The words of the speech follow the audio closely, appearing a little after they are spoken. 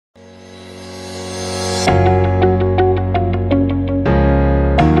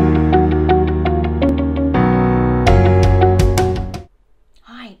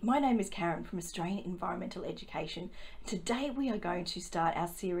from Australian Environmental Education. Today we are going to start our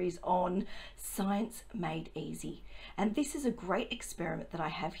series on Science Made Easy. And this is a great experiment that I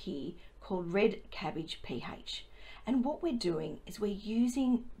have here called red cabbage pH. And what we're doing is we're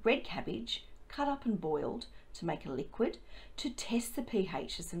using red cabbage cut up and boiled to make a liquid to test the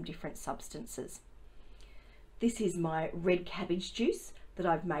pH of some different substances. This is my red cabbage juice that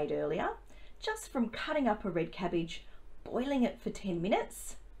I've made earlier, just from cutting up a red cabbage, boiling it for 10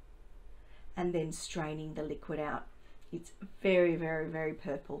 minutes, and then straining the liquid out. It's very, very, very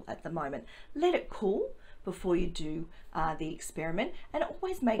purple at the moment. Let it cool before you do the experiment, and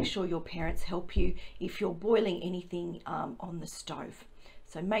always make sure your parents help you if you're boiling anything on the stove.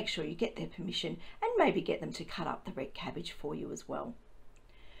 So make sure you get their permission and maybe get them to cut up the red cabbage for you as well.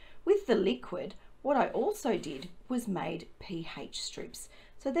 With the liquid, what I also did was made pH strips.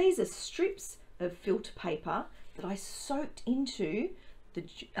 So these are strips of filter paper that I soaked into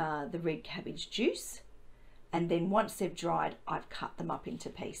the red cabbage juice, and then once they've dried, I've cut them up into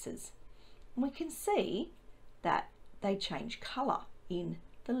pieces. And we can see that they change colour in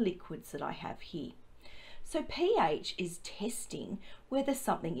the liquids that I have here. So pH is testing whether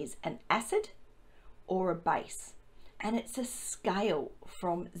something is an acid or a base, and it's a scale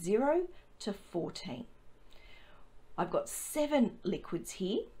from 0 to 14. I've got 7 liquids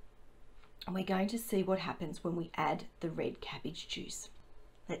here, and we're going to see what happens when we add the red cabbage juice.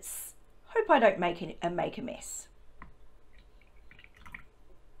 Let's hope I don't make a mess.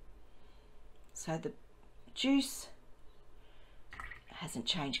 So the juice hasn't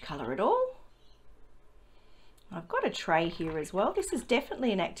changed colour at all. I've got a tray here as well. This is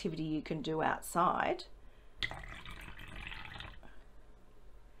definitely an activity you can do outside.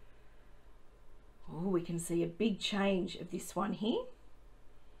 Oh, we can see a big change of this one here.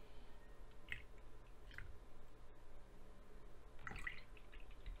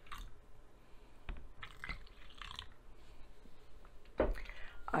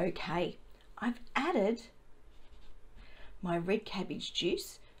 Okay, I've added my red cabbage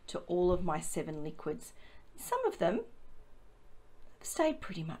juice to all of my 7 liquids. Some of them have stayed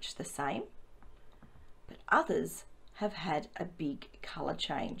pretty much the same, but others have had a big colour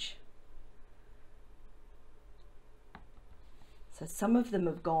change. So some of them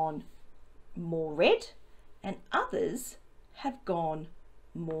have gone more red and others have gone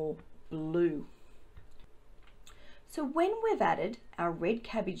more blue. So when we've added our red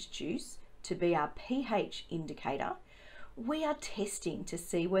cabbage juice to be our pH indicator, we are testing to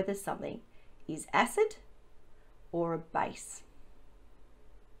see whether something is acid or a base.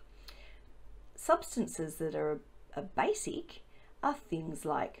 Substances that are basic are things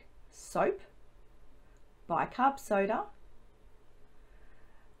like soap, bicarb soda,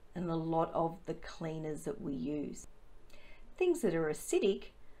 and a lot of the cleaners that we use. Things that are acidic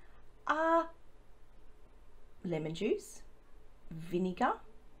are lemon juice, vinegar,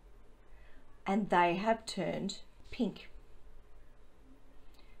 and they have turned pink.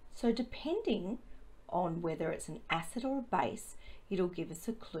 So depending on whether it's an acid or a base, it'll give us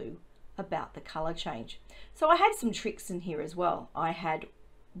a clue about the colour change. So I had some tricks in here as well. I had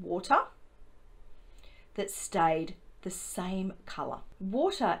water that stayed the same colour.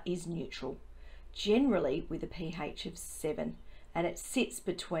 Water is neutral, generally with a pH of 7, and it sits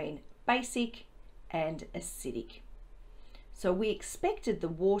between basic and acidic. So we expected the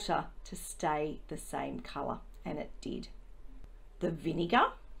water to stay the same colour, and it did. The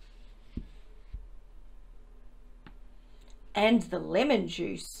vinegar and the lemon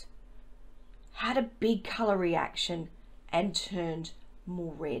juice had a big colour reaction and turned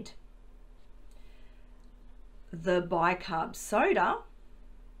more red. The bicarb soda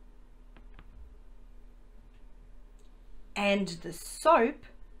and the soap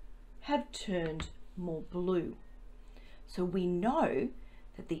have turned more blue. So we know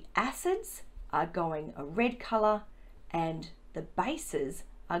that the acids are going a red colour and the bases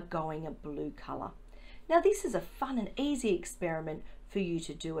are going a blue colour. Now this is a fun and easy experiment for you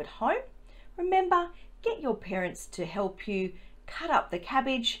to do at home. Remember, get your parents to help you cut up the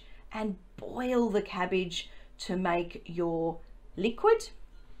cabbage and boil the cabbage to make your liquid.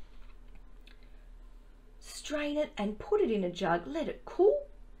 Strain it and put it in a jug, let it cool,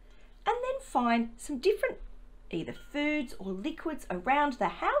 and then find some different either foods or liquids around the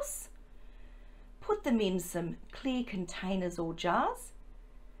house. Put them in some clear containers or jars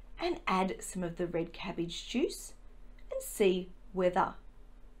and add some of the red cabbage juice and see whether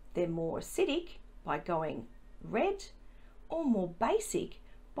they're more acidic by going red or more basic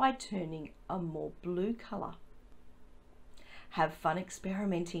by turning a more blue colour. Have fun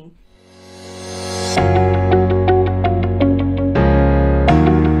experimenting